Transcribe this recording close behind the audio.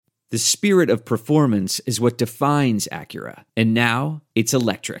The spirit of performance is what defines Acura. And now, it's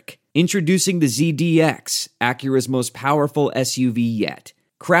electric. Introducing the ZDX, Acura's most powerful SUV yet.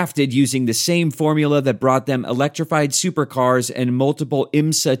 Crafted using the same formula that brought them electrified supercars and multiple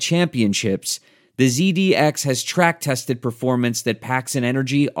IMSA championships, the ZDX has track-tested performance that packs an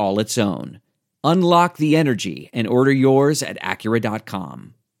energy all its own. Unlock the energy and order yours at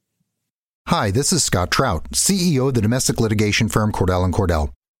Acura.com. Hi, this is Scott Trout, CEO of the domestic litigation firm Cordell &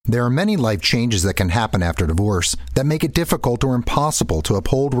 Cordell. There are many life changes that can happen after divorce that make it difficult or impossible to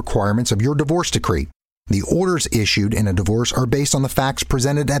uphold requirements of your divorce decree. The orders issued in a divorce are based on the facts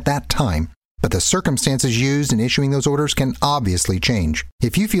presented at that time, but the circumstances used in issuing those orders can obviously change.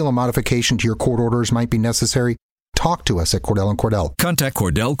 If you feel a modification to your court orders might be necessary, talk to us at Cordell & Cordell. Contact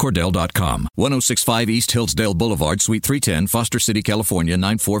CordellCordell.com, 1065 East Hillsdale Boulevard, Suite 310, Foster City, California,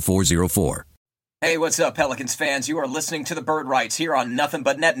 94404. Hey, what's up, Pelicans fans? You are listening to the Bird Rights here on Nothing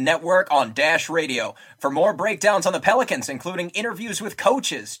But Net Network on Dash Radio. For more breakdowns on the Pelicans, including interviews with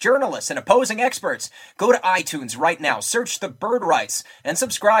coaches, journalists, and opposing experts, go to iTunes right now, search the Bird Rights, and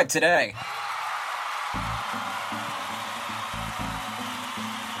subscribe today.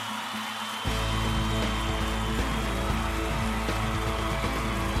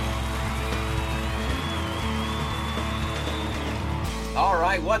 All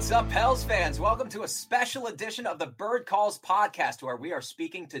right, what's up, Pels fans? Welcome to a special edition of the Bird Calls podcast, where we are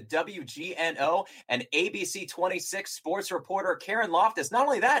speaking to WGNO and ABC 26 sports reporter Karen Loftus. Not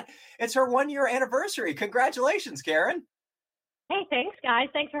only that, it's her one-year anniversary. Congratulations, Karen. Hey, thanks, guys.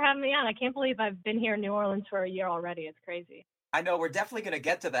 Thanks for having me on. I can't believe I've been here in New Orleans for a year already. It's crazy. I know, we're definitely going to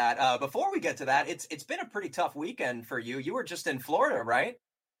get to that. Before we get to that, it's been a pretty tough weekend for you. You were just in Florida, right?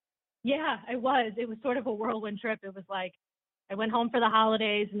 Yeah, it was. It was sort of a whirlwind trip. It was like I went home for the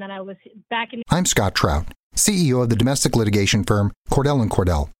holidays, and then I was back in... I'm Scott Trout, CEO of the domestic litigation firm Cordell &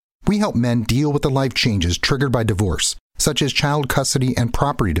 Cordell. We help men deal with the life changes triggered by divorce, such as child custody and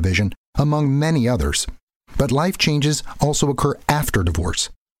property division, among many others. But life changes also occur after divorce.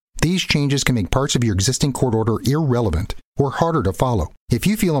 These changes can make parts of your existing court order irrelevant or harder to follow. If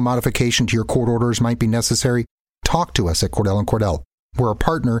you feel a modification to your court orders might be necessary, talk to us at Cordell & Cordell. We're a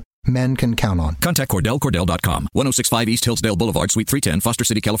partner men can count on. Contact CordellCordell.com, 1065 East Hillsdale Boulevard, Suite 310, Foster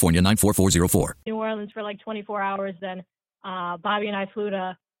City, California, 94404. New Orleans for like 24 hours. Then Bobby and I flew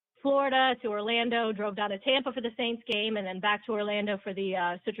to Florida, to Orlando, drove down to Tampa for the Saints game, and then back to Orlando for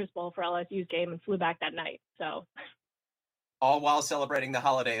the Citrus Bowl for LSU's game, and flew back that night. So, all while celebrating the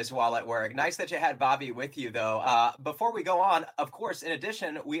holidays while at work. Nice that you had Bobby with you, though. Before we go on, of course, in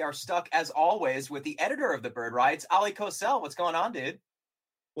addition, we are stuck, as always, with the editor of the Bird Rights, Ali Cosell. What's going on, dude?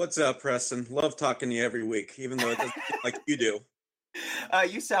 What's up, Preston? Love talking to you every week, even though it doesn't seem like you do.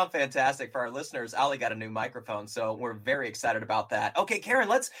 You sound fantastic. For our listeners, Ali got a new microphone, so we're very excited about that. Okay, Karen,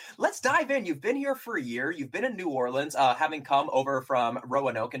 let's dive in. You've been here for a year. You've been in New Orleans, having come over from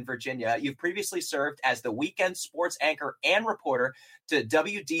Roanoke in Virginia. You've previously served as the weekend sports anchor and reporter to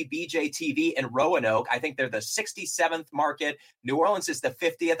WDBJ-TV in Roanoke. I think they're the 67th market. New Orleans is the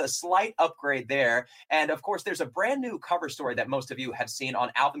 50th, a slight upgrade there. And of course, there's a brand new cover story that most of you have seen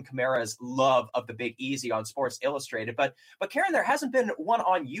on Alvin Kamara's love of the Big Easy on Sports Illustrated. But Karen, there hasn't been one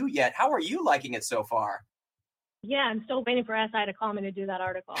on you yet. How are you liking it so far? yeah, I'm still waiting for SI to call me to do that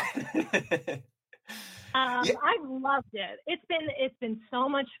article. I've loved it. It's been so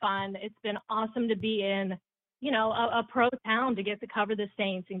much fun. It's been awesome to be in, a pro town, to get to cover the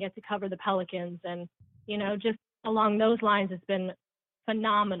Saints and get to cover the Pelicans. And, just along those lines, it's been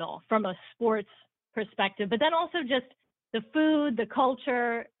phenomenal from a sports perspective. But then also just the food, the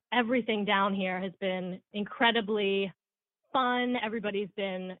culture, everything down here has been incredibly fun. Everybody's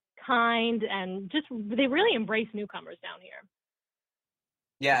been kind and they really embrace newcomers down here.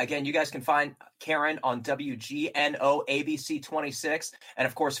 Yeah, again, you guys can find Karen on WGNO ABC 26. And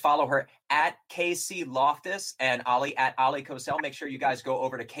of course, follow her at KC Loftus and Ali at Ali Cosell. Make sure you guys go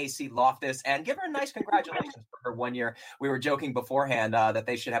over to KC Loftus and give her a nice congratulations for her 1 year. We were joking beforehand that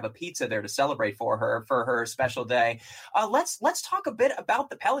they should have a pizza there to celebrate for her special day. Let's talk a bit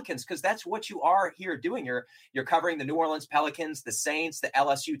about the Pelicans, because that's what you are here doing. You're covering the New Orleans Pelicans, the Saints, the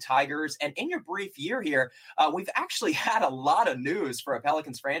LSU Tigers. And in your brief year here, we've actually had a lot of news for a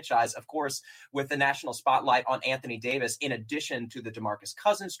Pelicans franchise, of course, with the national spotlight on Anthony Davis, in addition to the DeMarcus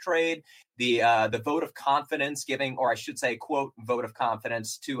Cousins trade, the vote of confidence giving, or I should say, quote, vote of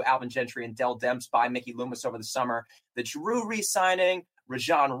confidence to Alvin Gentry and Dell Demps by Mickey Loomis over the summer, the Drew re-signing,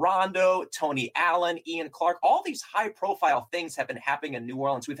 Rajon Rondo, Tony Allen, Ian Clark. All these high-profile things have been happening in New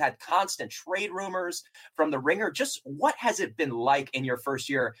Orleans. We've had constant trade rumors from the Ringer. Just what has it been like in your first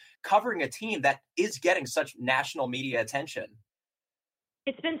year covering a team that is getting such national media attention?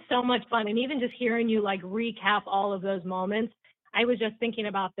 It's been so much fun. And even just hearing you like recap all of those moments, I was just thinking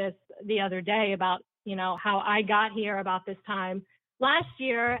about this the other day about, how I got here about this time last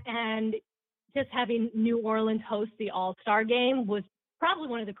year, and just having New Orleans host the All-Star game was probably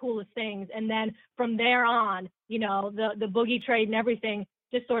one of the coolest things. And then from there on, the Boogie trade and everything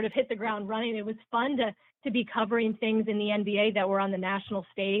just sort of hit the ground running. It was fun to be covering things in the NBA that were on the national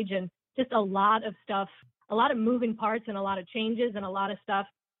stage, and just a lot of stuff, a lot of moving parts and a lot of changes and a lot of stuff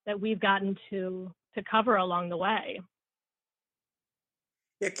that we've gotten to cover along the way.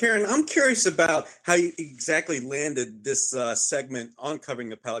 Yeah, Karen, I'm curious about how you exactly landed this segment on covering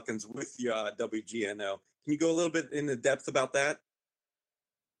the Pelicans with your WGNO. Can you go a little bit into depth about that?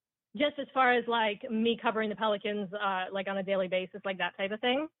 Just as far as like me covering the Pelicans, like on a daily basis, like that type of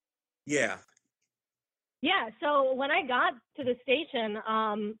thing. Yeah. Yeah. So when I got to the station,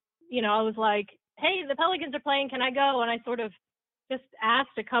 I was like, hey, the Pelicans are playing. Can I go? And I sort of just asked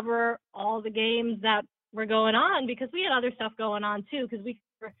to cover all the games that were going on, because we had other stuff going on too. Because we,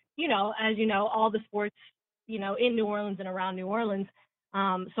 as you know, all the sports, in New Orleans and around New Orleans.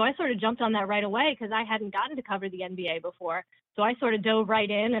 So I sort of jumped on that right away because I hadn't gotten to cover the NBA before. So I sort of dove right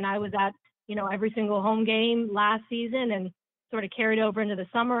in, and I was at, every single home game last season, and sort of carried over into the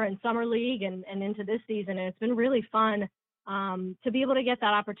summer and summer league and into this season. And it's been really fun to be able to get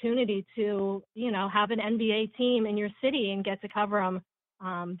that opportunity to, have an NBA team in your city and get to cover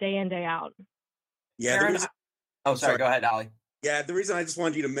them day in, day out. Yeah. Karen, sorry. Go ahead, Ollie. Yeah, the reason I just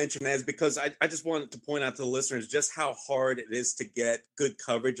wanted you to mention that is because I just wanted to point out to the listeners just how hard it is to get good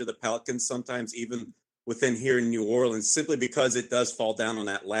coverage of the Pelicans, sometimes even within here in New Orleans, simply because it does fall down on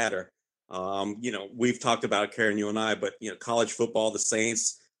that ladder. We've talked about it, Karen, you and I, but, college football, the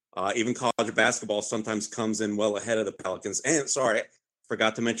Saints, even college basketball sometimes comes in well ahead of the Pelicans. And sorry,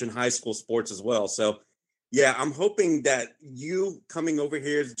 forgot to mention high school sports as well. So, yeah, I'm hoping that you coming over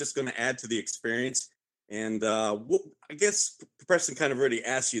here is just going to add to the experience. And I guess Preston kind of already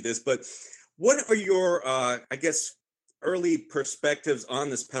asked you this, but what are your, early perspectives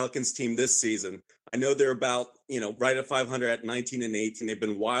on this Pelicans team this season? I know they're about, right at 500 at 19-18. They've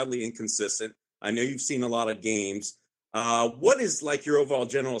been wildly inconsistent. I know you've seen a lot of games. What is like your overall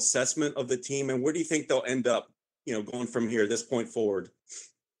general assessment of the team, and where do you think they'll end up, going from here, this point forward?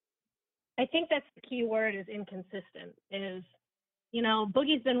 I think that's the key word, is inconsistent.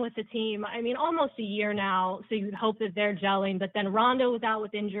 Boogie's been with the team, almost a year now, so you'd hope that they're gelling. But then Rondo was out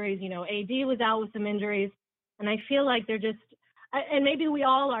with injuries, AD was out with some injuries. And I feel like they're just, and maybe we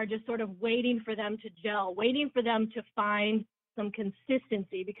all are just sort of waiting for them to gel, waiting for them to find some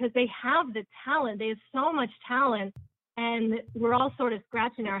consistency, because they have the talent. They have so much talent. And we're all sort of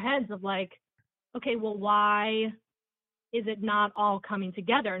scratching our heads of like, okay, well, why is it not all coming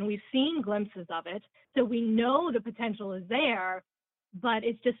together? And we've seen glimpses of it. So we know the potential is there, but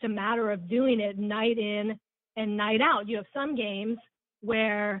it's just a matter of doing it night in and night out. You have some games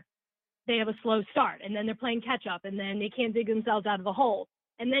where they have a slow start, and then they're playing catch up, and then they can't dig themselves out of the hole.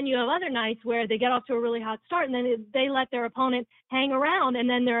 And then you have other nights where they get off to a really hot start, and then they let their opponent hang around, and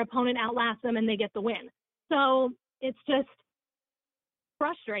then their opponent outlasts them and they get the win. So it's just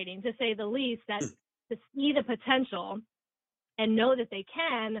frustrating, to say the least, that to see the potential and know that they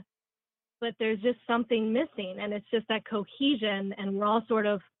can, but there's just something missing, and it's just that cohesion, and we're all sort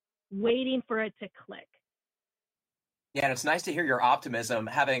of waiting for it to click. Yeah, and it's nice to hear your optimism,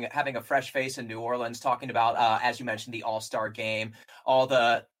 having a fresh face in New Orleans, talking about, as you mentioned, the All-Star game, all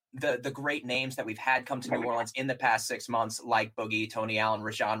the great names that we've had come to New Orleans in the past 6 months, like Boogie, Tony Allen,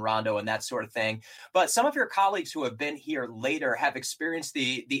 Rajon Rondo, and that sort of thing. But some of your colleagues who have been here later have experienced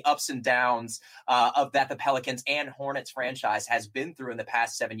the ups and downs of that the Pelicans and Hornets franchise has been through in the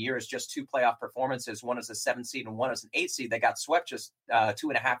past 7 years. Just 2 playoff performances, one as a 7 seed and one as an 8 seed. They got swept just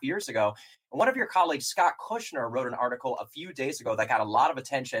 2.5 years ago. And one of your colleagues, Scott Kushner, wrote an article a few days ago that got a lot of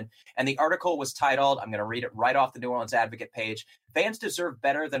attention. And the article was titled, I'm going to read it right off the New Orleans Advocate page, "Fans deserve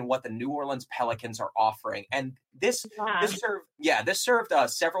better than what the New Orleans Pelicans are offering." And this served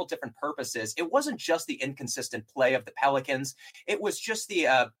several different purposes. It wasn't just the inconsistent play of the Pelicans. It was just the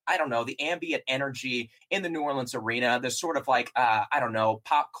ambient energy in the New Orleans arena, the sort of like,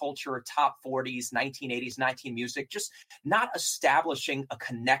 pop culture, top 40s, 1980s, 19 music, just not establishing a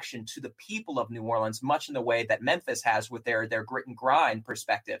connection to the people of New Orleans, much in the way that Memphis has with their grit and grind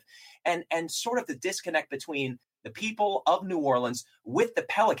perspective. And sort of the disconnect between the people of New Orleans with the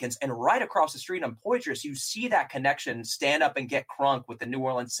Pelicans. And right across the street on Poitras, you see that connection stand up and get crunk with the New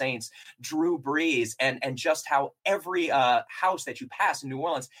Orleans Saints, Drew Brees, and just how every house that you pass in New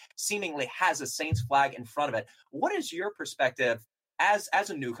Orleans seemingly has a Saints flag in front of it. What is your perspective as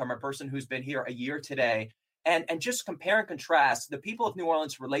a newcomer, person who's been here a year today, and just compare and contrast the people of New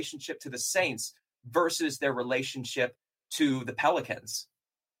Orleans' relationship to the Saints versus their relationship to the Pelicans.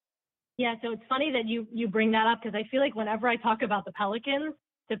 Yeah, so it's funny that you bring that up, because I feel like whenever I talk about the Pelicans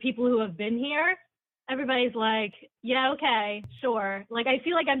to people who have been here, everybody's like, yeah, okay, sure. Like, I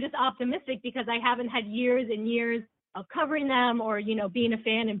feel like I'm just optimistic because I haven't had years and years of covering them, or, you know, being a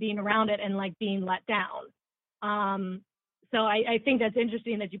fan and being around it and like being let down. So I think that's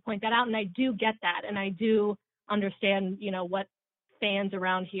interesting that you point that out, and I do get that, and I do understand, you know, what fans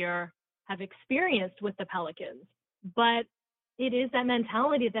around here have experienced with the Pelicans. But it is that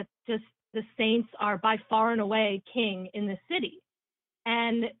mentality that just the Saints are by far and away king in the city.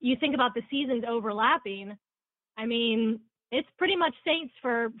 And you think about the seasons overlapping, I mean, it's pretty much Saints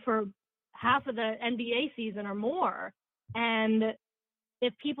for half of the NBA season or more. And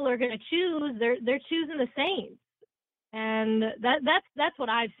if people are going to choose, they're choosing the Saints. And that's what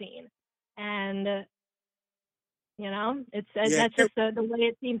I've seen. And, you know, that's just the way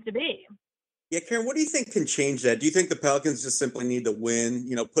it seems to be. Yeah, Karen, what do you think can change that? Do you think the Pelicans just simply need to win,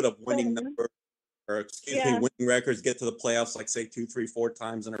 you know, put up winning numbers, or winning records, get to the playoffs, like say 2, 3, 4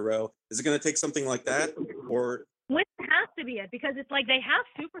 times in a row? Is it going to take something like that? Or Win has to be it, because it's like they have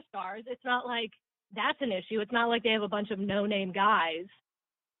superstars. It's not like that's an issue. It's not like they have a bunch of no-name guys.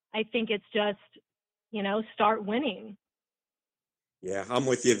 I think it's just, you know, start winning. Yeah, I'm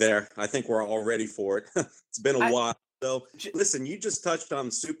with you there. I think we're all ready for it. It's been a while. So listen, you just touched on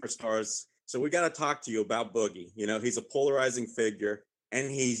superstars. So we got to talk to you about Boogie. You know, he's a polarizing figure, and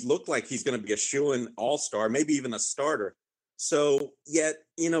he's looked like he's going to be a shoo-in all-star, maybe even a starter. So yet,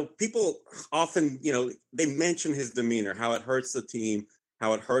 you know, people often, you know, they mention his demeanor, how it hurts the team,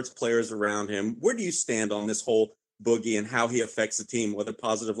 how it hurts players around him. Where do you stand on this whole Boogie and how he affects the team, whether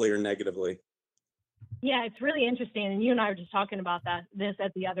positively or negatively? Yeah, it's really interesting. And you and I were just talking about this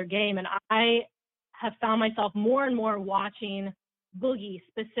at the other game. And I have found myself more and more watching Boogie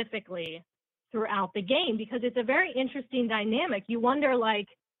specifically throughout the game, because it's a very interesting dynamic. You wonder, like,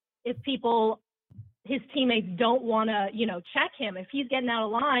 if his teammates don't want to, you know, check him. If he's getting out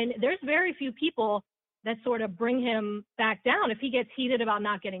of line, there's very few people that sort of bring him back down. If he gets heated about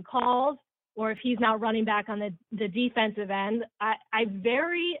not getting calls, or if he's not running back on the defensive end, I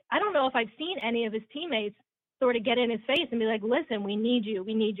don't know if I've seen any of his teammates sort of get in his face and be like, listen, we need you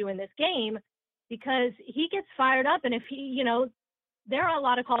in this game, because he gets fired up. And if he, you know, there are a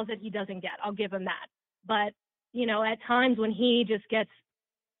lot of calls that he doesn't get, I'll give him that. But, you know, at times when he just gets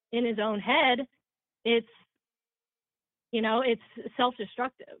in his own head, it's, you know, it's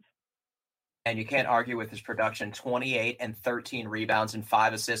self-destructive. And you can't argue with his production. 28 and 13 rebounds and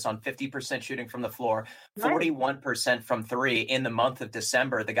 5 assists on 50% shooting from the floor, 41% from three in the month of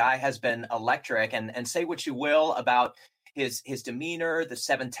December. The guy has been electric, and say what you will about his demeanor, the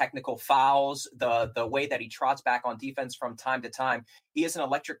 7 technical fouls, the way that he trots back on defense from time to time. He is an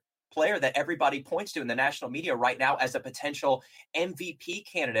electric player that everybody points to in the national media right now as a potential MVP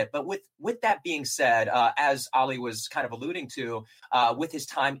candidate. But with that being said, as Ali was kind of alluding to, with his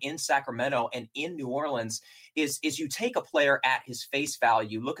time in Sacramento and in New Orleans, is you take a player at his face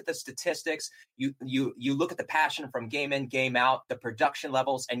value. You look at the statistics, you look at the passion from game in, game out, the production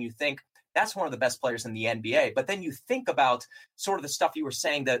levels, and you think, that's one of the best players in the NBA. But then you think about sort of the stuff you were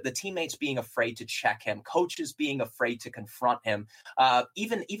saying, the teammates being afraid to check him, coaches being afraid to confront him,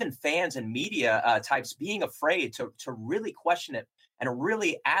 even fans and media types being afraid to really question it and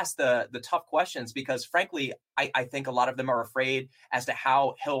really ask the tough questions, because frankly, I think a lot of them are afraid as to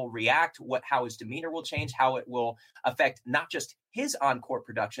how he'll react, how his demeanor will change, how it will affect not just his on-court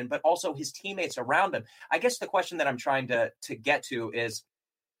production, but also his teammates around him. I guess the question that I'm trying to get to is,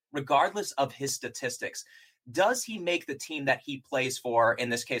 regardless of his statistics, does he make the team that he plays for, in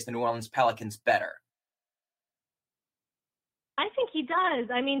this case, the New Orleans Pelicans, better? I think he does.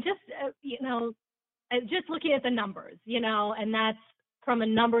 I mean, just, you know, just looking at the numbers, you know, and that's from a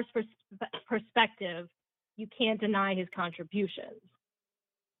numbers perspective, you can't deny his contributions,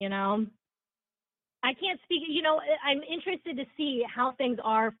 you know. I can't speak, you know, I'm interested to see how things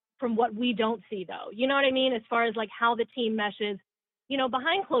are from what we don't see, though. You know what I mean? As far as like how the team meshes, you know,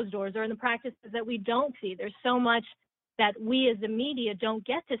 behind closed doors or in the practices that we don't see. There's so much that we as the media don't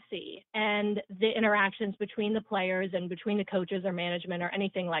get to see, and the interactions between the players and between the coaches or management or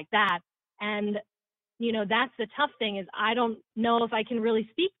anything like that. And, you know, that's the tough thing, is I don't know if I can really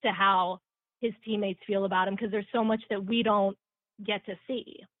speak to how his teammates feel about him, because there's so much that we don't get to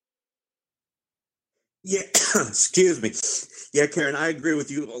see. Yeah, excuse me. Yeah, Karen, I agree with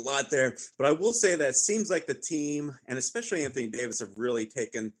you a lot there. But I will say that it seems like the team, and especially Anthony Davis, have really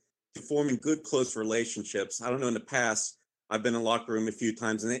taken to forming good, close relationships. I don't know, in the past, I've been in the locker room a few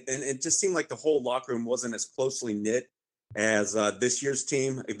times, and it just seemed like the whole locker room wasn't as closely knit as this year's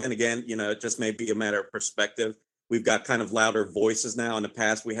team. And again, it just may be a matter of perspective. We've got kind of louder voices now. In the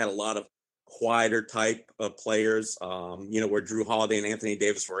past, we had a lot of quieter type of players, where Drew Holiday and Anthony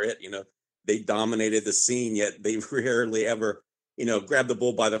Davis were it. They dominated the scene, yet they rarely ever, grabbed the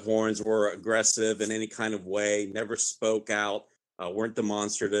bull by the horns, were aggressive in any kind of way, never spoke out, weren't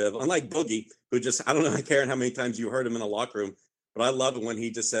demonstrative. Unlike Boogie, who just, I don't know, Karen, how many times you heard him in a locker room, but I love it when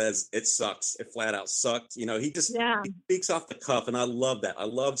he just says, it sucks. It flat out sucked. He just he speaks off the cuff, and I love that. I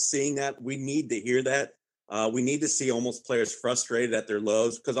love seeing that. We need to hear that. We need to see almost players frustrated at their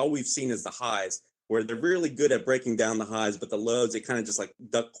lows, because all we've seen is the highs, where they're really good at breaking down the highs, but the lows, they kind of just like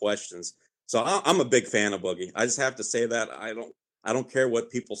duck questions. So I'm a big fan of Boogie. I just have to say that. I don't care what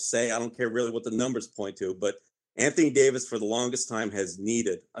people say. I don't care really what the numbers point to, but Anthony Davis for the longest time has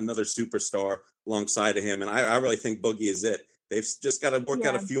needed another superstar alongside of him. And I really think Boogie is it. They've just got to work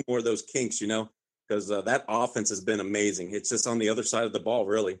out a few more of those kinks, because that offense has been amazing. It's just on the other side of the ball,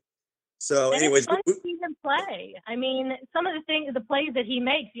 really. So, and anyways, it's fun to see him play. I mean, some of the plays that he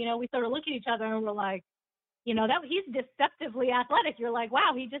makes, we sort of look at each other and we're like, that he's deceptively athletic. You're like,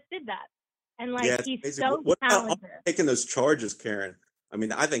 wow, he just did that, and like he's amazing. So what talented. About taking those charges, Karen? I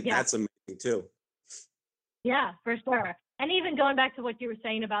mean, I think that's amazing too. Yeah, for sure. And even going back to what you were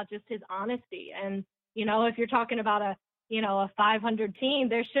saying about just his honesty, and if you're talking about a 500 team,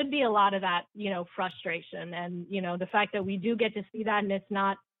 there should be a lot of that, frustration, and the fact that we do get to see that, and it's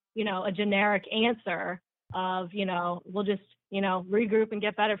not a generic answer of, we'll just, regroup and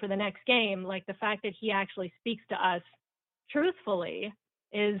get better for the next game. Like the fact that he actually speaks to us truthfully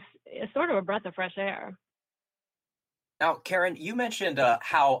is sort of a breath of fresh air. Now, Karen, you mentioned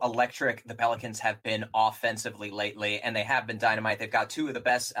how electric the Pelicans have been offensively lately, and they have been dynamite. They've got two of the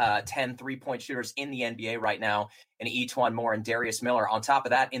best 10 3-point shooters in the NBA right now, in Etuan Moore and Darius Miller. On top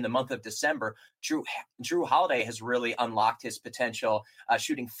of that, in the month of December, Drew Holiday has really unlocked his potential,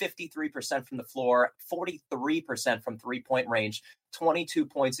 shooting 53% from the floor, 43% from three-point range, 22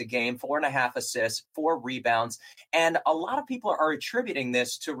 points a game, 4.5 assists, 4 rebounds. And a lot of people are attributing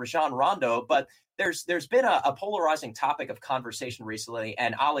this to Rajon Rondo, but there's been a polarizing topic of conversation recently,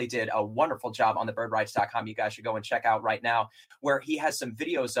 and Ali did a wonderful job on the birdrights.com. You guys should go and check out right now, where he has some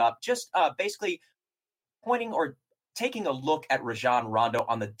videos up just basically pointing or taking a look at Rajon Rondo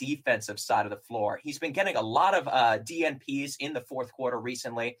on the defensive side of the floor. He's been getting a lot of DNPs in the fourth quarter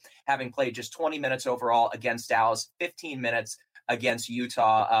recently, having played just 20 minutes overall against Dallas, 15 minutes against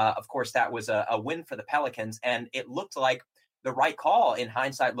Utah. Of course, that was a win for the Pelicans, and it looked like the right call in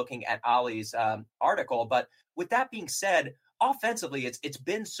hindsight, looking at Ali's article. But with that being said, offensively, it's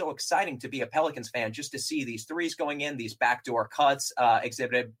been so exciting to be a Pelicans fan, just to see these threes going in, these backdoor cuts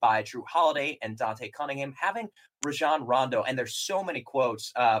exhibited by Drew Holiday and Dante Cunningham, having Rajon Rondo. And there's so many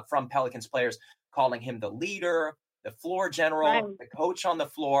quotes from Pelicans players calling him the leader, the floor general, the coach on the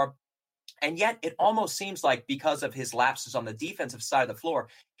floor. And yet it almost seems like, because of his lapses on the defensive side of the floor,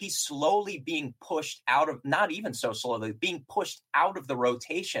 he's slowly being pushed out of, not even so slowly, being pushed out of the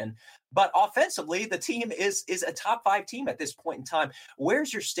rotation. But offensively, the team is a top 5 team at this point in time.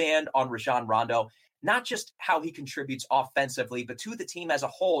 Where's your stand on Rajon Rondo? Not just how he contributes offensively, but to the team as a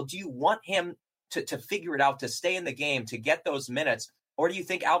whole. Do you want him to figure it out, to stay in the game, to get those minutes? Or do you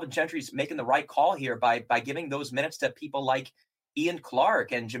think Alvin Gentry's making the right call here by giving those minutes to people like Ian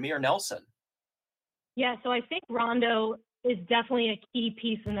Clark and Jameer Nelson? Yeah, so I think Rondo is definitely a key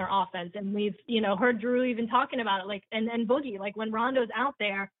piece in their offense. And we've, heard Drew even talking about it, and Boogie, like when Rondo's out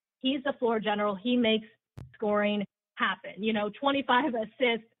there, he's the floor general. He makes scoring happen. 25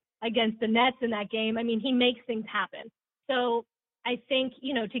 assists against the Nets in that game. I mean, he makes things happen. So I think,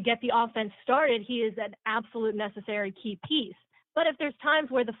 to get the offense started, he is an absolute necessary key piece. But if there's times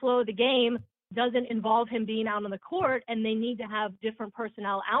where the flow of the game doesn't involve him being out on the court and they need to have different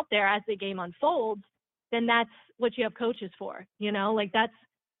personnel out there as the game unfolds, then that's what you have coaches for,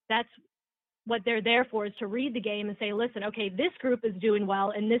 that's what they're there for, is to read the game and say, listen, okay, this group is doing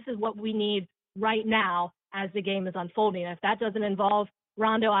well, and this is what we need right now as the game is unfolding. If that doesn't involve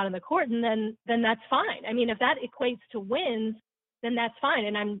Rondo out on the court, and then that's fine. I mean, if that equates to wins, then that's fine.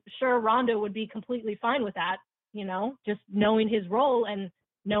 And I'm sure Rondo would be completely fine with that, just knowing his role and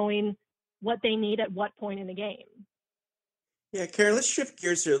knowing what they need at what point in the game. Yeah, Karen, let's shift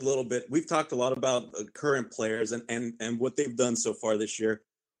gears here a little bit. We've talked a lot about current players and what they've done so far this year.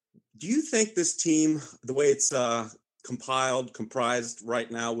 Do you think this team, the way it's comprised right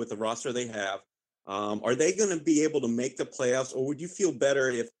now with the roster they have, are they going to be able to make the playoffs? Or would you feel better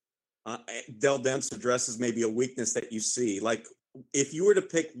if Dell Demps addresses maybe a weakness that you see? Like, if you were to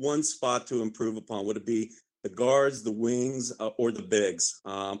pick one spot to improve upon, would it be the guards, the wings, or the bigs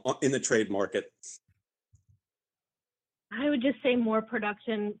in the trade market? I would just say more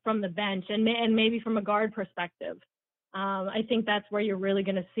production from the bench and maybe from a guard perspective. I think that's where you're really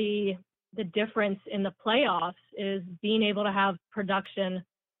going to see the difference in the playoffs is being able to have production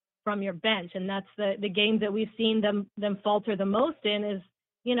from your bench. And that's the games that we've seen them falter the most in is,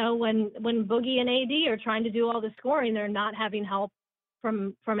 when Boogie and AD are trying to do all the scoring, they're not having help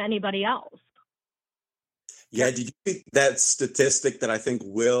from anybody else. Yeah, did you see that statistic that I think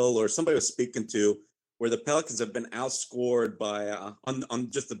Will or somebody was speaking to, where the Pelicans have been outscored by on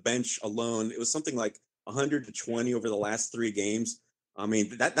just the bench alone? It was something like 100-20 over the last 3 games. I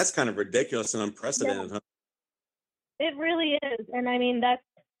mean, that's kind of ridiculous and unprecedented. Yeah. Huh? It really is, and I mean that's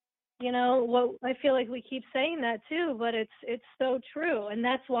what I feel like we keep saying that too, but it's so true, and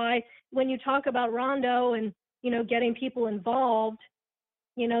that's why when you talk about Rondo and getting people involved.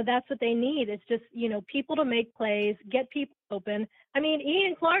 That's what they need. It's just, people to make plays, get people open. I mean,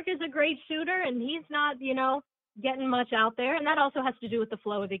 Ian Clark is a great shooter, and he's not, getting much out there. And that also has to do with the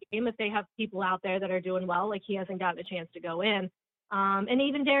flow of the game. If they have people out there that are doing well, like he hasn't gotten a chance to go in. And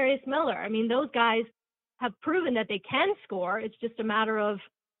even Darius Miller. I mean, those guys have proven that they can score. It's just a matter of,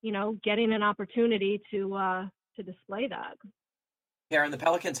 getting an opportunity to display that. Karen, the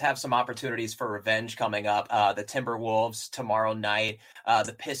Pelicans have some opportunities for revenge coming up. The Timberwolves tomorrow night,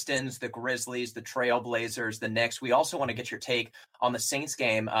 the Pistons, the Grizzlies, the Trailblazers, the Knicks. We also want to get your take on the Saints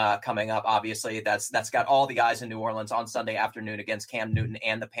game coming up. Obviously, that's got all the guys in New Orleans on Sunday afternoon against Cam Newton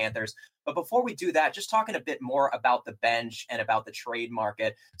and the Panthers. But before we do that, just talking a bit more about the bench and about the trade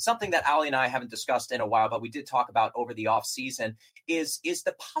market, something that Ali and I haven't discussed in a while, but we did talk about over the offseason, is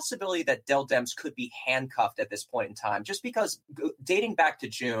the possibility that Dell Demps could be handcuffed at this point in time. Just because dating back to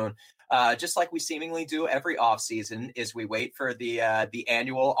June, just like we seemingly do every offseason, is we wait for the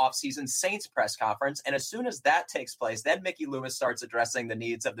annual offseason Saints press conference. And as soon as that takes place, then Mickey Loomis starts addressing the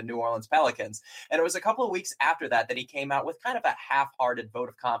needs of the New Orleans Pelicans. And it was a couple of weeks after that he came out with kind of a half-hearted vote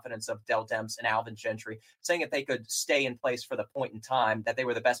of confidence of Dell Demps and Alvin Gentry, saying that they could stay in place for the point in time, that they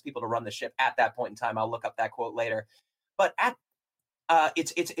were the best people to run the ship at that point in time. I'll look up that quote later. But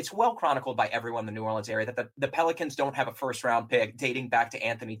it's well chronicled by everyone in the New Orleans area that the Pelicans don't have a first-round pick dating back to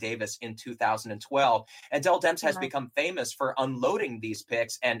Anthony Davis in 2012. And Dell Demps has become famous for unloading these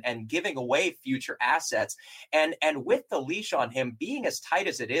picks and giving away future assets. And with the leash on him being as tight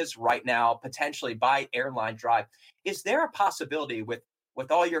as it is right now, potentially by airline drive, is there a possibility with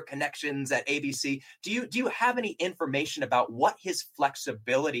all your connections at ABC, do you have any information about what his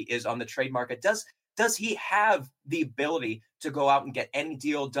flexibility is on the trade market? Does he have the ability to go out and get any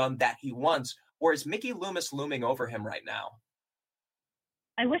deal done that he wants, or is Mickey Loomis looming over him right now?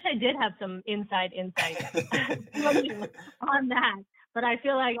 I wish I did have some insight on that, but I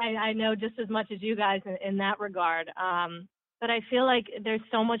feel like I know just as much as you guys in that regard. But I feel like there's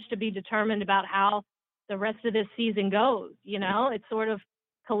so much to be determined about how the rest of this season goes. It's sort of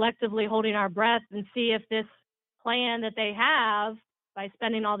collectively holding our breath and see if this plan that they have by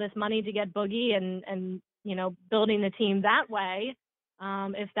spending all this money to get Boogie and building the team that way,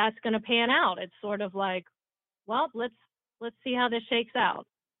 if that's going to pan out. It's sort of like, well, let's see how this shakes out.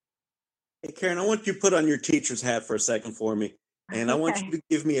 Hey, Karen, I want you to put on your teacher's hat for a second for me. And I want you to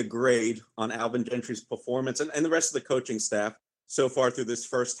give me a grade on Alvin Gentry's performance and the rest of the coaching staff so far through this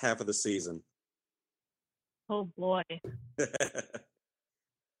first half of the season. Oh, boy.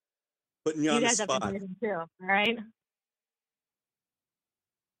 Putting you on the spot. You guys have to grade him too, all right?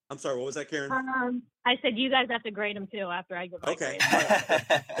 I'm sorry, what was that, Karen? I said you guys have to grade him too after I give my grade.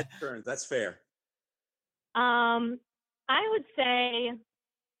 Okay. That's fair. I would say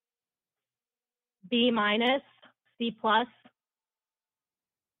B-, C+.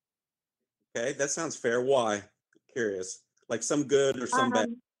 Okay, that sounds fair. Why? Curious. Like some good or some bad?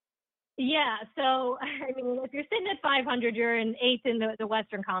 Yeah, so, I mean, if you're sitting at 500, you're in 8th in the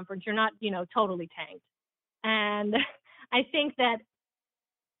Western Conference. You're not, totally tanked. And I think that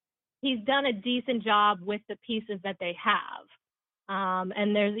he's done a decent job with the pieces that they have.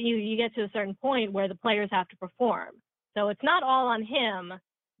 And there's you get to a certain point where the players have to perform. So it's not all on him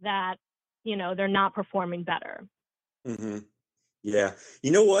that, they're not performing better. Mm-hmm. Yeah.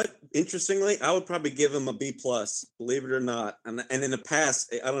 You know what? Interestingly, I would probably give him a B+, believe it or not. And in the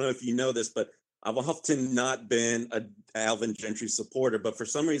past, I don't know if you know this, but I've often not been a Alvin Gentry supporter. But for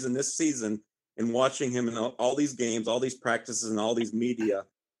some reason this season, in watching him in all these games, all these practices, and all these media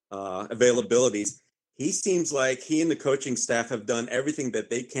availabilities, he seems like he and the coaching staff have done everything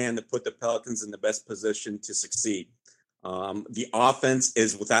that they can to put the Pelicans in the best position to succeed. The offense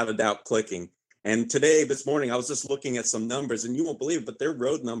is without a doubt clicking. And this morning, I was just looking at some numbers, and you won't believe it, but their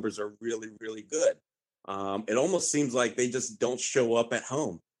road numbers are really, really good. It almost seems like they just don't show up at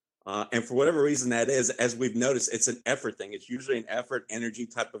home. And for whatever reason that is, as we've noticed, it's an effort thing. It's usually an effort, energy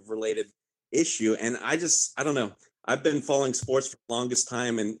type of related issue. And I don't know. I've been following sports for the longest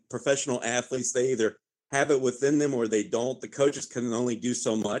time, and professional athletes, they either have it within them or they don't. The coaches can only do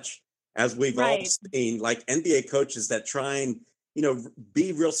so much, as we've all seen, like NBA coaches that try and,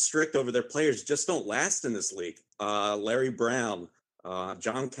 be real strict over their players just don't last in this league. Larry Brown,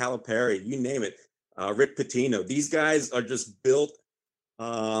 John Calipari, you name it, Rick Pitino. These guys are just built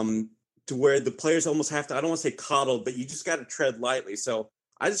to where the players almost have to, I don't want to say coddled, but you just got to tread lightly. So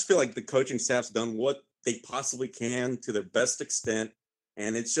I just feel like the coaching staff's done what they possibly can to their best extent,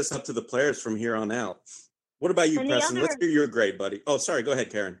 and it's just up to the players from here on out. What about you, Preston? Let's hear your grade, buddy. Oh, sorry. Go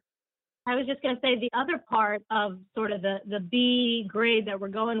ahead, Karen. I was just going to say the other part of sort of the B grade that we're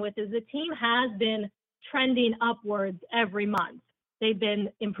going with is the team has been trending upwards every month. They've been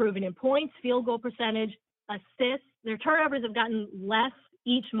improving in points, field goal percentage, assists. Their turnovers have gotten less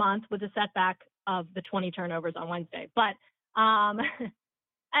each month with the setback of the 20 turnovers on Wednesday. But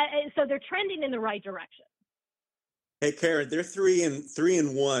so they're trending in the right direction. Hey, Karen, they're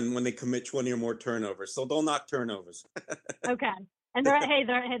 3-1 when they commit 20 or more turnovers. So don't knock turnovers. Okay. And they're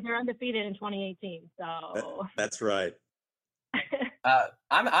undefeated in 2018. So that's right.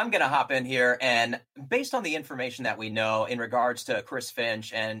 I'm going to hop in here, and based on the information that we know in regards to Chris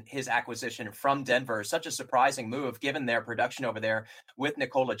Finch and his acquisition from Denver, such a surprising move given their production over there with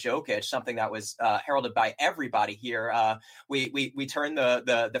Nikola Jokic, something that was heralded by everybody here. We turn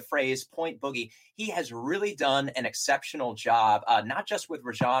the phrase point boogie. He has really done an exceptional job, not just with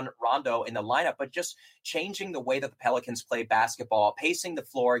Rajon Rondo in the lineup, but just changing the way that the Pelicans play basketball, pacing the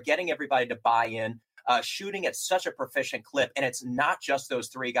floor, getting everybody to buy in. Shooting at such a proficient clip. And it's not just those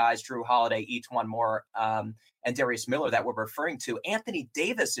three guys, Drew Holiday, Etuan Moore, and Darius Miller, that we're referring to. Anthony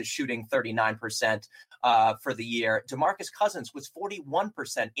Davis is shooting 39% for the year. DeMarcus Cousins was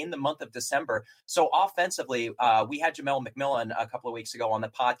 41% in the month of December. So offensively, we had Jamel McMillan a couple of weeks ago on the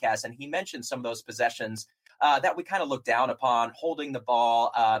podcast, and he mentioned some of those possessions that we kind of look down upon, holding the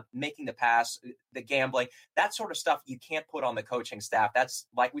ball, making the pass, the gambling, that sort of stuff you can't put on the coaching staff. That's,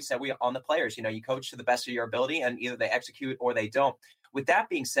 like we said, on the players. You coach to the best of your ability, and either they execute or they don't. With that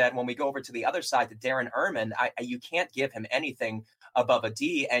being said, when we go over to the other side to Darren Erman, you can't give him anything above a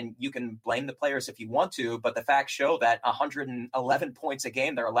D, and you can blame the players if you want to, but the facts show that 111 points a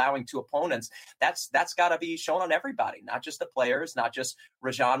game they're allowing to opponents, that's got to be shown on everybody, not just the players, not just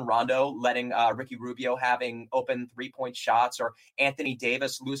Rajon Rondo letting Ricky Rubio having open three-point shots, or Anthony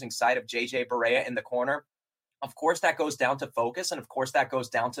Davis losing sight of JJ Barea in the corner. Of course, that goes down to focus, and of course, that goes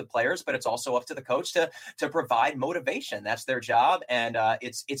down to players. But it's also up to the coach to provide motivation. That's their job, and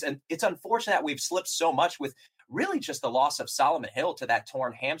it's unfortunate that we've slipped so much with really just the loss of Solomon Hill to that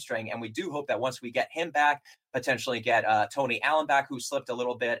torn hamstring. And we do hope that once we get him back, potentially get Tony Allen back, who slipped a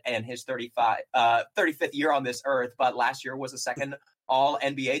little bit in his 35th year on this earth, but last year was a second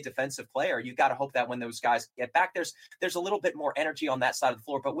All-NBA defensive player. You got to hope that when those guys get back, there's a little bit more energy on that side of the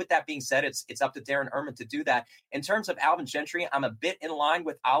floor. But with that being said, it's up to Darren Erman to do that. In terms of Alvin Gentry, I'm a bit in line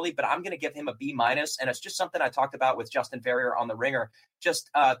with Ali, but I'm going to give him a B-. And it's just something I talked about with Justin Verrier on The Ringer. Just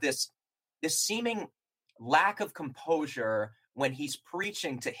this seeming lack of composure when he's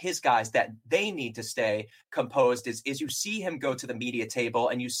preaching to his guys that they need to stay composed is you see him go to the media table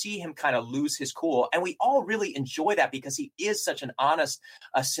and you see him kind of lose his cool. And we all really enjoy that because he is such an honest,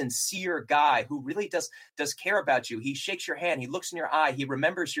 a sincere guy who really does care about you. He shakes your hand. He looks in your eye. He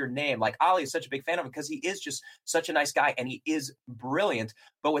remembers your name. Like, Ali is such a big fan of him because he is just such a nice guy and he is brilliant.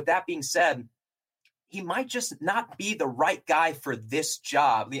 But with that being said, he might just not be the right guy for this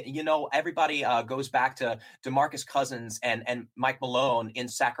job. Everybody goes back to DeMarcus Cousins and Mike Malone in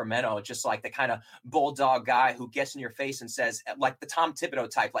Sacramento, just like the kind of bulldog guy who gets in your face and says, like the Tom Thibodeau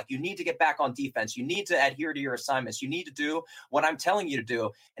type, like, you need to get back on defense. You need to adhere to your assignments. You need to do what I'm telling you to do.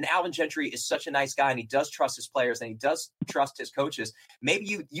 And Alvin Gentry is such a nice guy, and he does trust his players, and he does trust his coaches.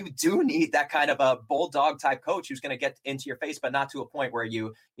 Maybe you do need that kind of a bulldog type coach who's going to get into your face, but not to a point where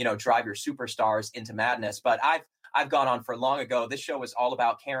you drive your superstars into madness. But I've gone on for long ago. This show is all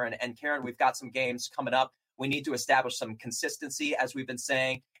about Karen. And Karen, we've got some games coming up. We need to establish some consistency, as we've been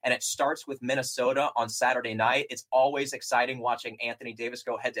saying. And it starts with Minnesota on Saturday night. It's always exciting watching Anthony Davis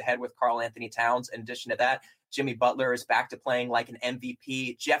go head-to-head with Karl Anthony Towns. In addition to that, Jimmy Butler is back to playing like an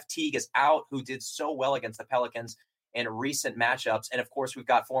MVP. Jeff Teague is out, who did so well against the Pelicans in recent matchups. And of course, we've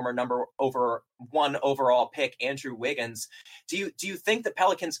got former number one overall pick Andrew Wiggins. Do you think the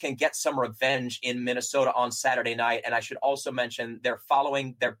Pelicans can get some revenge in Minnesota on Saturday night? And I should also mention they're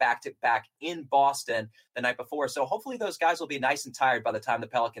following their back-to-back in Boston the night before. So hopefully those guys will be nice and tired by the time the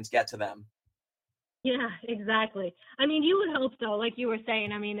Pelicans get to them. Yeah, exactly. I mean, you would hope so, like you were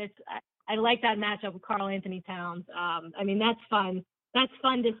saying. I mean, I like that matchup with Karl Anthony Towns. I mean, that's fun. That's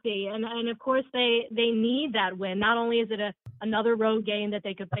fun to see. And of course they need that win. Not only is it another road game that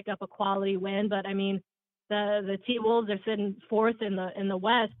they could pick up a quality win, but I mean, the T-Wolves are sitting fourth in the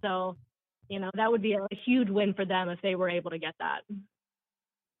West, so that would be a huge win for them if they were able to get that.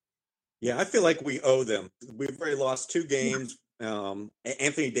 Yeah, I feel like we owe them. We've already lost 2 games.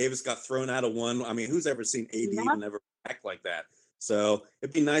 Anthony Davis got thrown out of one. I mean, who's ever seen AD even ever act like that? So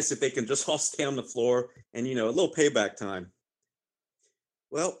it'd be nice if they can just all stay on the floor and, a little payback time.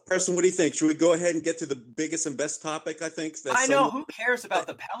 Well, Preston, what do you think? Should we go ahead and get to the biggest and best topic, I think? I know. Who cares about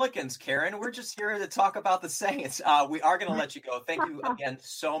the Pelicans, Karen? We're just here to talk about the Saints. We are going to let you go. Thank you again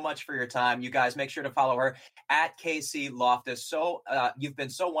so much for your time. You guys, make sure to follow her at KC Loftus. So you've been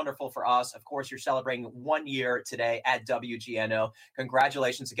so wonderful for us. Of course, you're celebrating 1 year today at WGNO.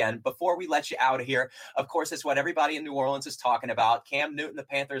 Congratulations again. Before we let you out of here, of course, it's what everybody in New Orleans is talking about. Cam Newton, the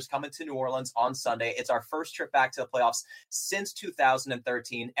Panthers, coming to New Orleans on Sunday. It's our first trip back to the playoffs since 2013.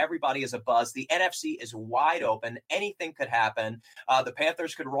 Everybody is abuzz. The NFC is wide open. Anything could happen. The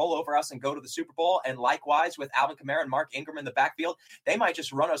Panthers could roll over us and go to the Super Bowl. And likewise, with Alvin Kamara and Mark Ingram in the backfield, they might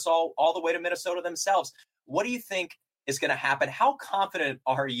just run us all the way to Minnesota themselves. What do you think is going to happen? How confident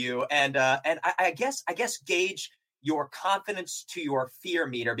are you? And I guess gauge your confidence to your fear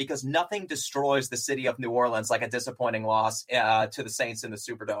meter, because nothing destroys the city of New Orleans like a disappointing loss to the Saints in the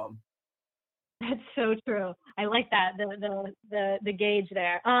Superdome. That's so true. I like that, the gauge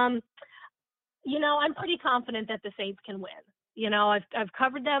there. I'm pretty confident that the Saints can win. I've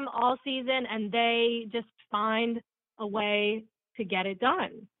covered them all season, and they just find a way to get it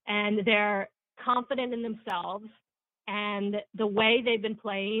done. And they're confident in themselves, and the way they've been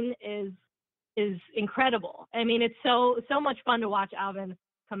playing is incredible. I mean, it's so much fun to watch Alvin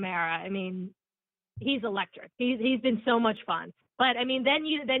Kamara. I mean, he's electric. He's been so much fun. But I mean, then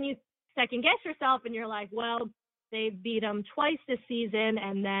you second guess yourself and you're like, well, they beat them twice this season.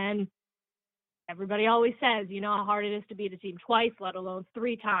 And then everybody always says, how hard it is to beat a team twice, let alone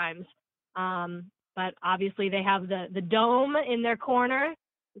 3 times. But obviously they have the dome in their corner.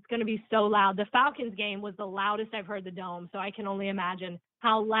 It's going to be so loud. The Falcons game was the loudest I've heard the dome. So I can only imagine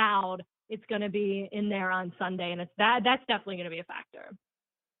how loud it's going to be in there on Sunday. And that's definitely going to be a factor.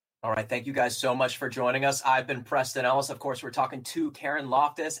 All right. Thank you guys so much for joining us. I've been Preston Ellis. Of course, we're talking to Karen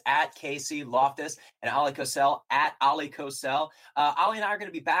Loftus at KC Loftus and Ali Cosell at Ali Cosell. Ali and I are going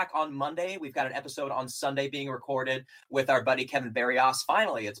to be back on Monday. We've got an episode on Sunday being recorded with our buddy Kevin Barrios.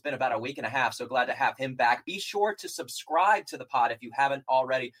 Finally, it's been about a week and a half, so glad to have him back. Be sure to subscribe to the pod if you haven't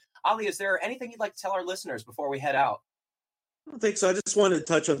already. Ali, is there anything you'd like to tell our listeners before we head out? I don't think so. I just wanted to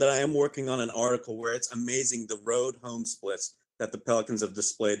touch on that. I am working on an article where it's amazing the road home splits that the Pelicans have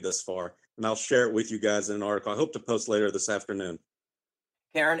displayed thus far. And I'll share it with you guys in an article. I hope to post later this afternoon.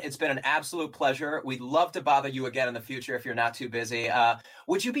 Karen, it's been an absolute pleasure. We'd love to bother you again in the future if you're not too busy.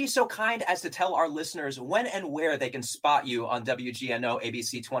 Would you be so kind as to tell our listeners when and where they can spot you on WGNO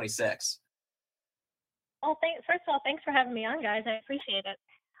ABC 26? Well, first of all, thanks for having me on, guys. I appreciate it.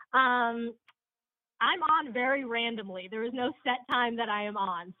 I'm on very randomly. There is no set time that I am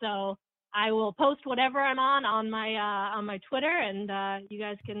on. So I will post whatever I'm on my Twitter, and you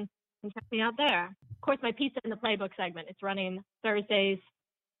guys can check me out there. Of course, my Pizza in the Playbook segment, it's running Thursdays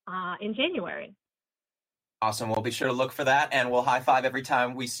in January. Awesome. We'll be sure to look for that, and we'll high five every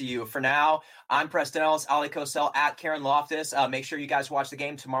time we see you. For now, I'm Preston Ellis, Ali Cosell at Karen Loftus. Make sure you guys watch the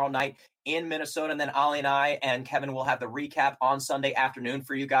game tomorrow night in Minnesota, and then Ali and I and Kevin will have the recap on Sunday afternoon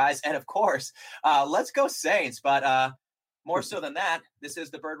for you guys. And of course, let's go Saints. But more so than that, this is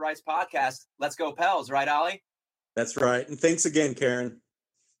the Bird Rights Podcast. Let's go Pels, right, Ali? That's right. And thanks again, Karen.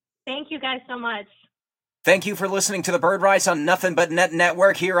 Thank you guys so much. Thank you for listening to the Bird Rights on Nothing But Net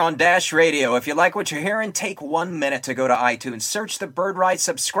Network here on Dash Radio. If you like what you're hearing, take 1 minute to go to iTunes, search the Bird Rights,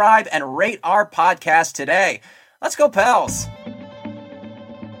 subscribe, and rate our podcast today. Let's go Pels.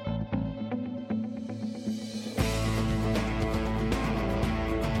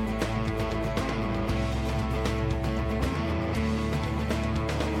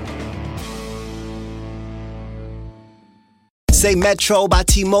 Say Metro by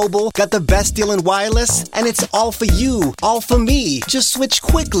T-Mobile got the best deal in wireless, and it's all for you, all for me. Just switch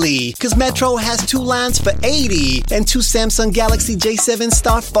quickly, cause Metro has 2 lines for $80 and 2 Samsung Galaxy J7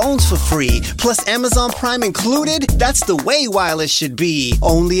 Star phones for free, plus Amazon Prime included. That's the way wireless should be,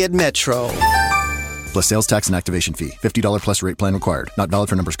 only at Metro. plus sales tax and activation fee. $50 plus rate plan required. Not valid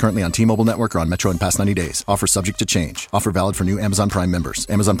for numbers currently on T-Mobile network or on Metro in past 90 days. Offer subject to change. Offer valid for new Amazon Prime members.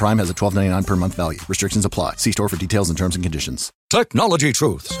 Amazon Prime has a $12.99 per month value. Restrictions apply. See store for details and terms and conditions. Technology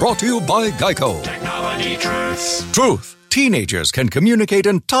Truths, brought to you by Geico. Technology Truths. Truth. Teenagers can communicate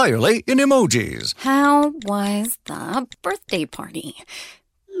entirely in emojis. How was the birthday party?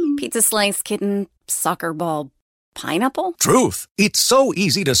 Pizza slice, kitten, soccer ball, pineapple? Truth. It's so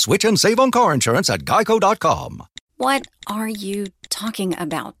easy to switch and save on car insurance at Geico.com. What are you talking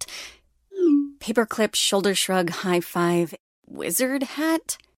about? Paperclip, shoulder shrug, high five, wizard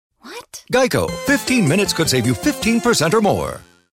hat? What? Geico. 15 minutes could save you 15% or more.